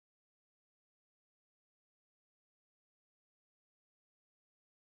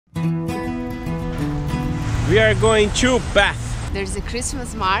We are going to Bath. There's a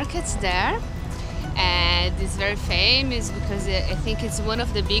Christmas market there, and it's very famous because I think it's one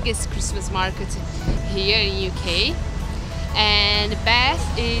of the biggest Christmas markets here in UK. And Bath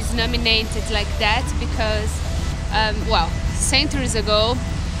is nominated like that because, well, centuries ago,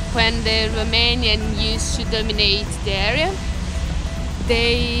 when the Romanian used to dominate the area,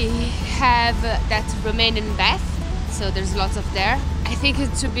 they have that Romanian bath, so there's lots of there. I think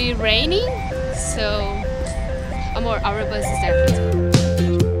it should be raining, so our bus is there.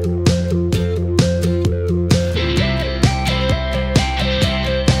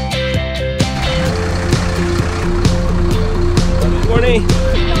 Good morning.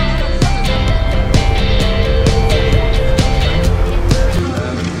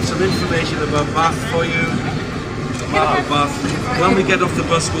 Some information about Bath for you. Bath. When we get off the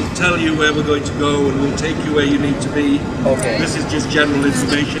bus, we'll tell you where we're going to go and we'll take you where you need to be. Okay. This is just general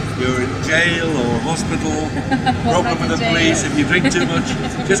information. If you're in jail or hospital, problem with the police, if you drink too much,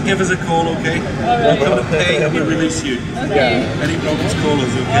 just give us a call, okay? We'll come and pay and we'll release you. Okay. Any problems, call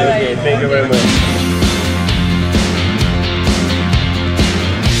us, okay? Okay, thank you very much.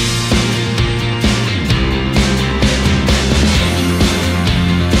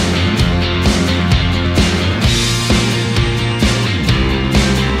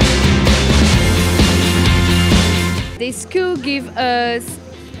 The school give us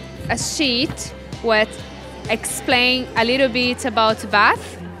a sheet that explain a little bit about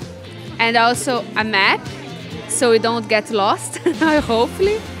Bath and also a map so we don't get lost,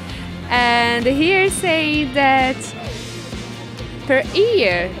 hopefully. And here saying that per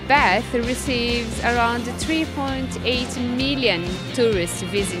year Bath receives around 3.8 million tourists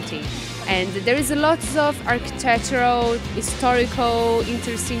visiting. And there is lots of architectural, historical,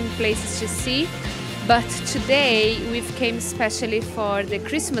 interesting places to see. But today we've came especially for the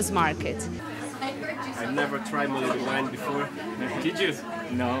Christmas market. I've never tried mulled wine before. Did you?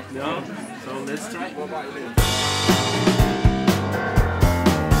 No. No? So let's try.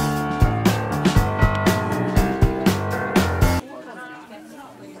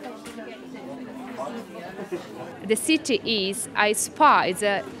 The city is a spa, it's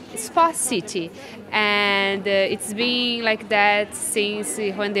a spa city, and it's been like that since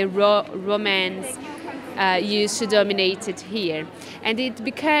when the Romans used to dominate it here. And it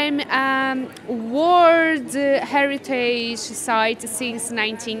became a World Heritage Site since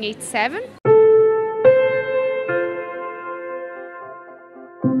 1987.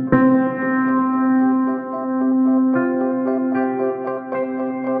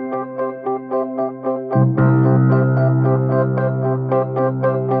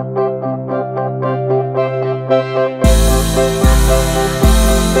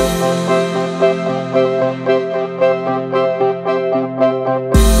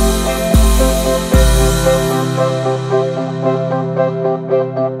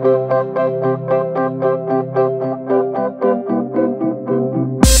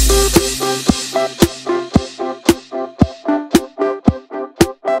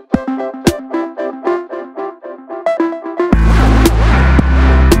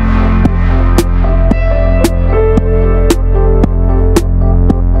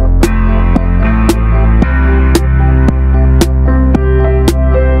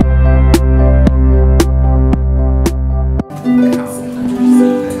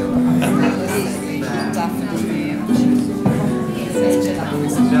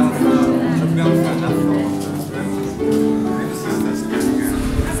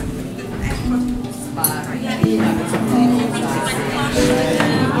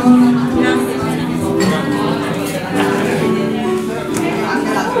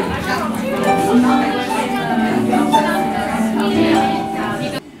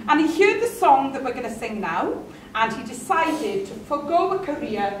 And he heard the song that we're going to sing now, and he decided to forgo a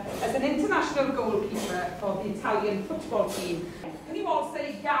career as an international goalkeeper for the Italian football team. Can you all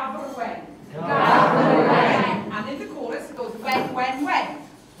say Gabriel?